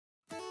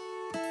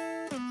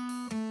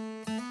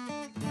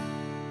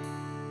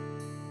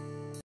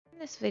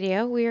this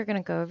video, we are going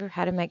to go over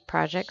how to make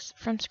projects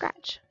from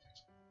scratch.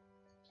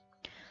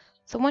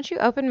 So once you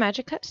open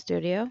Magic Cut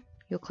Studio,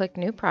 you'll click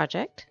New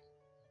Project,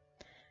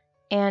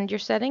 and your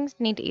settings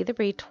need to either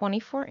be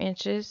 24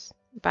 inches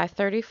by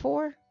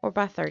 34 or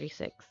by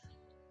 36.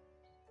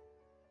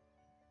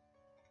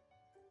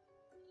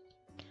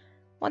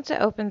 Once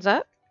it opens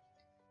up,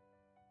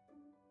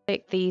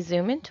 click the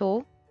Zoom In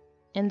tool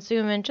and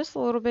zoom in just a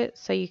little bit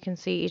so you can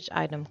see each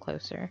item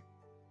closer.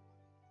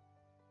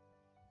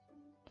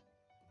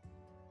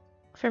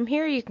 From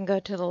here, you can go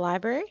to the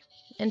library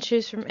and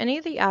choose from any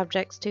of the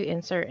objects to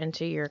insert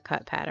into your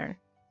cut pattern.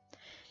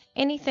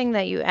 Anything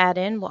that you add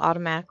in will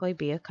automatically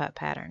be a cut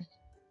pattern.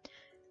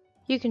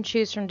 You can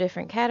choose from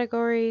different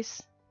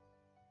categories,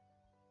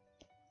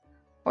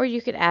 or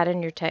you could add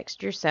in your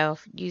text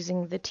yourself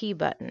using the T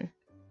button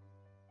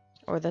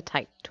or the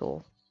type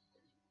tool.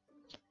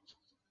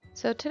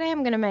 So today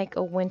I'm going to make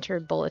a winter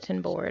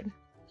bulletin board.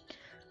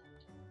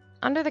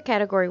 Under the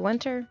category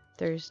Winter,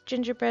 there's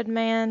gingerbread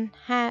man,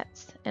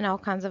 hats, and all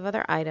kinds of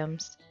other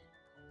items.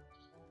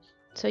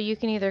 So you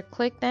can either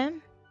click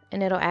them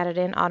and it'll add it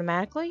in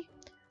automatically,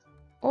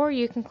 or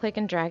you can click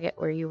and drag it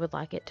where you would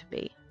like it to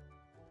be.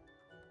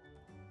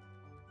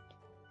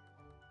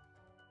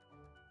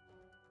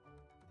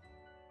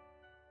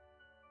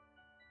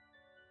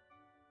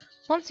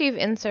 Once you've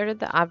inserted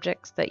the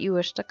objects that you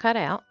wish to cut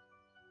out,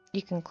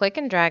 you can click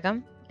and drag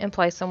them and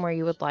place them where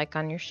you would like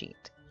on your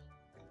sheet.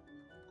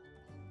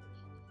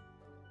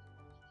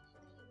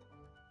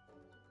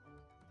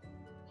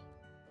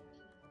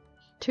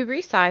 To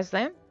resize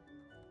them,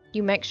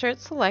 you make sure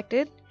it's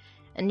selected,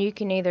 and you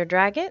can either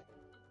drag it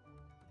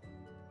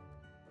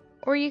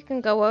or you can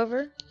go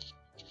over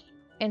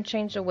and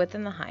change the width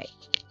and the height.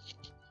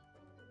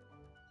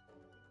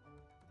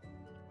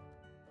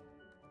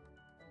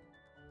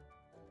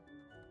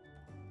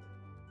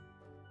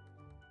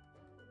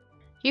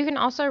 You can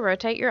also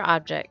rotate your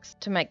objects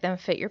to make them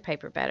fit your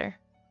paper better.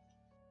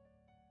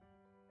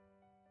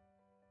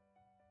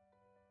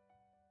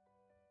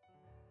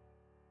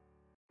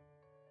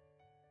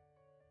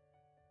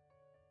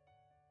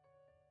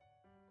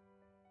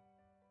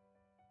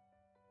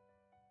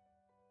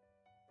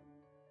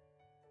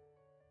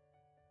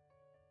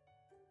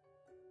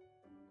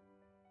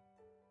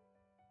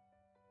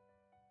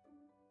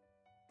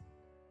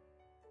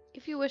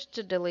 If you wish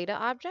to delete an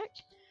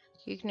object,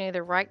 you can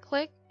either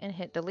right-click and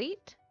hit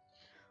delete,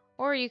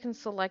 or you can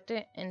select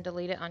it and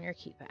delete it on your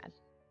keypad.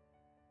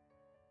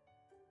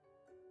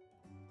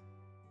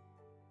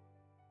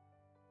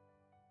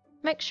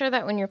 Make sure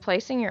that when you're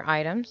placing your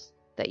items,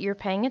 that you're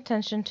paying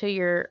attention to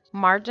your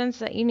margins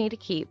that you need to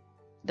keep.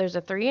 There's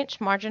a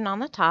 3-inch margin on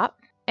the top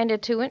and a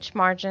 2-inch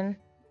margin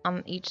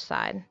on each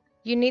side.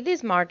 You need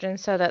these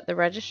margins so that the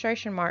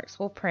registration marks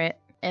will print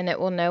and it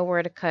will know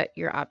where to cut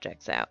your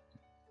objects out.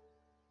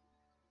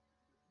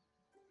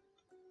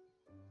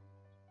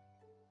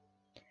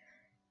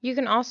 You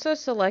can also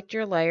select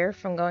your layer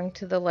from going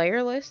to the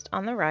layer list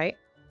on the right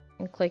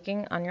and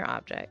clicking on your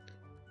object.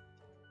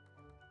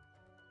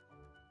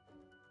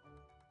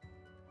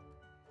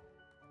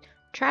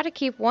 Try to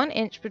keep 1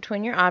 inch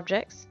between your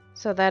objects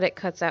so that it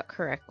cuts out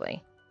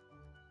correctly.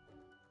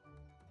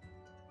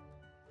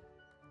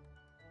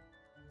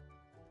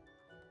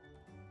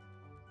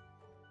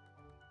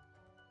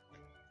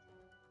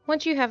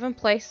 Once you have them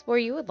placed where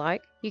you would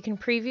like, you can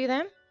preview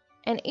them,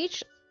 and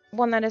each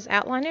one that is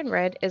outlined in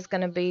red is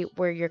going to be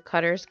where your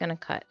cutter is going to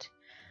cut.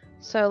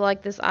 So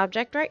like this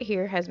object right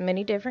here has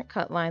many different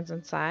cut lines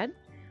inside.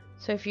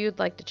 So if you would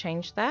like to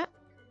change that,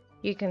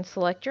 you can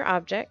select your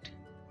object,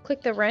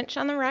 click the wrench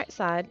on the right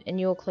side, and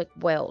you will click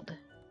Weld.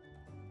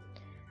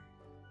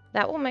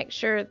 That will make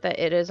sure that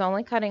it is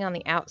only cutting on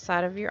the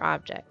outside of your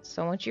object.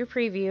 So once you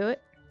preview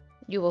it,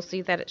 you will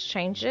see that it's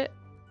changed it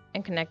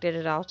and connected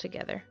it all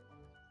together.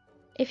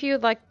 If you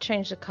would like to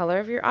change the color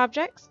of your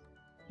objects,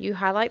 you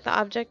highlight the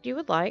object you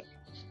would like,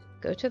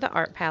 go to the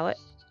art palette,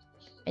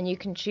 and you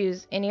can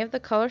choose any of the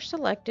colors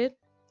selected.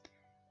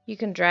 You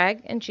can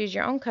drag and choose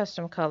your own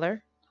custom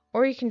color,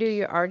 or you can do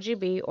your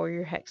RGB or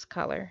your hex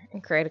color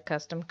and create a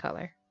custom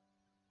color.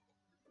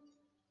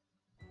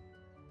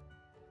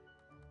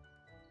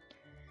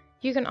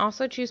 You can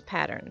also choose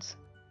patterns.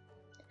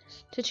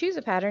 To choose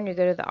a pattern, you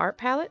go to the art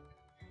palette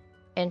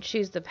and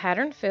choose the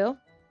pattern fill,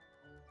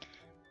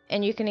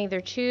 and you can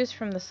either choose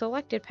from the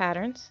selected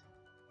patterns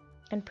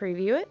and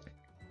preview it,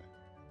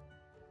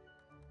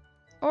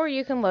 or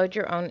you can load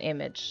your own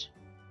image.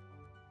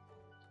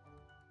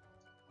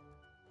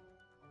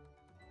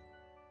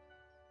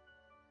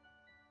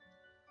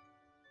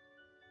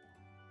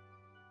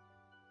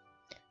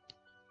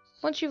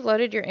 Once you've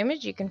loaded your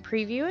image, you can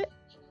preview it,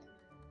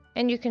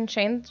 and you can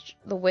change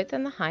the width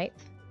and the height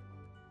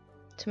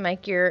to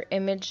make your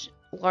image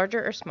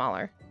larger or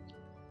smaller.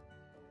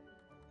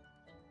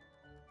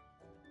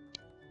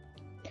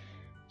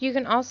 You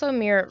can also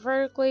mirror it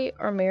vertically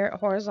or mirror it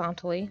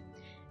horizontally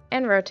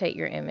and rotate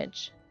your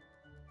image.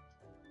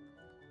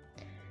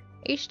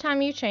 Each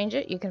time you change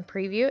it, you can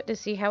preview it to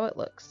see how it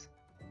looks.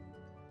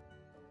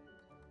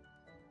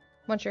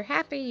 Once you're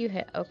happy, you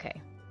hit OK.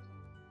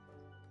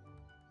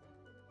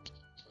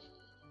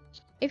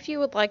 If you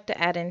would like to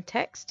add in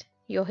text,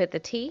 you'll hit the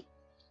T,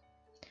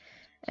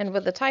 and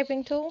with the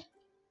typing tool,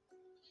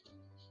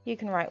 you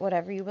can write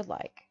whatever you would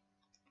like.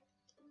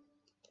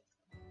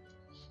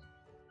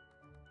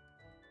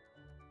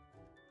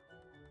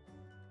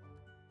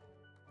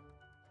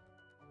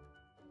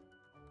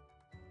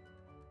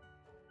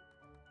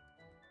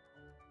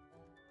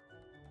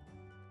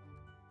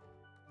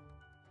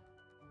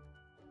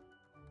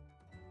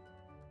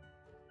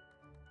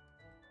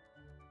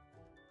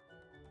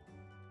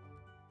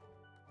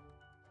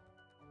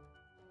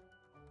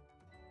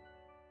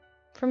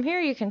 From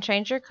here you can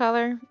change your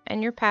color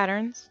and your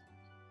patterns.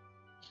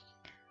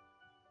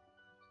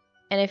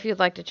 And if you'd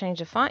like to change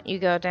the font, you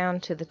go down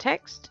to the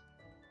text,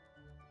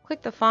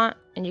 click the font,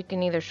 and you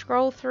can either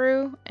scroll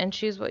through and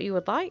choose what you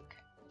would like,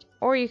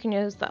 or you can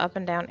use the up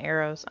and down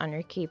arrows on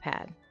your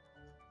keypad.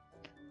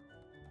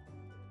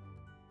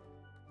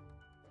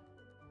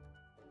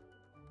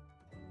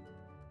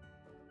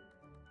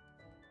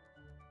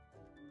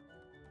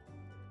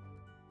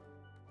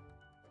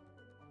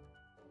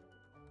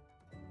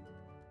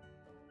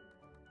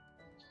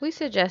 We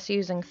suggest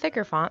using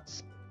thicker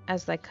fonts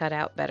as they cut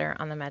out better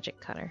on the Magic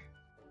Cutter.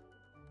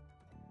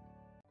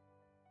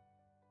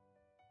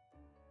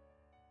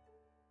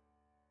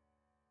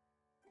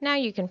 Now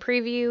you can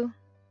preview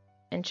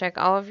and check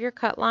all of your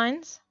cut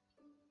lines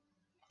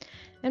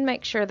and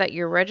make sure that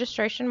your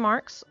registration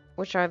marks,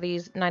 which are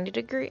these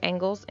 90-degree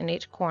angles in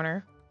each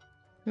corner,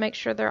 make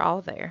sure they're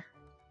all there.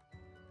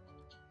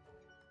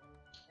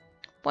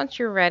 Once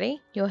you're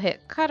ready, you'll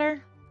hit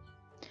Cutter,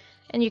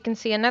 and you can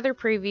see another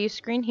preview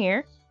screen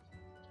here.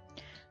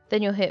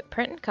 Then you'll hit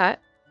Print and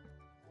Cut,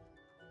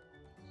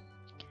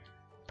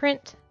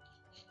 Print,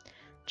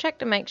 check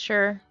to make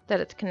sure that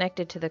it's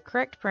connected to the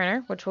correct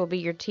printer, which will be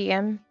your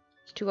TM205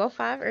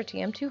 or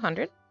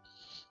TM200.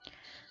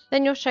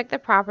 Then you'll check the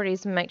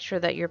properties and make sure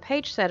that your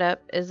page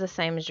setup is the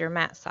same as your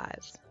mat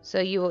size.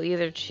 So you will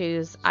either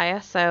choose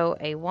ISO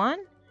A1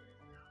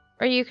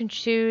 or you can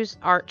choose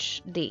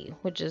Arch D,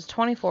 which is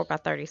 24 by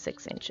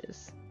 36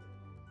 inches.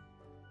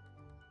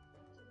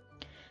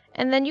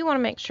 And then you want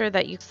to make sure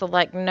that you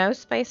select no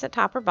space at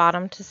top or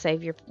bottom to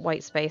save your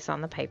white space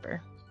on the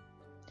paper.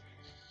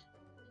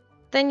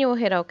 Then you will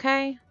hit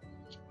OK.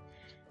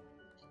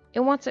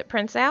 And once it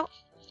prints out,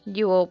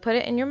 you will put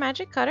it in your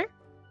Magic Cutter.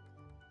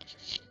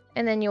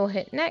 And then you'll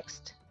hit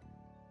Next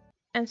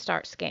and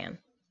start scan.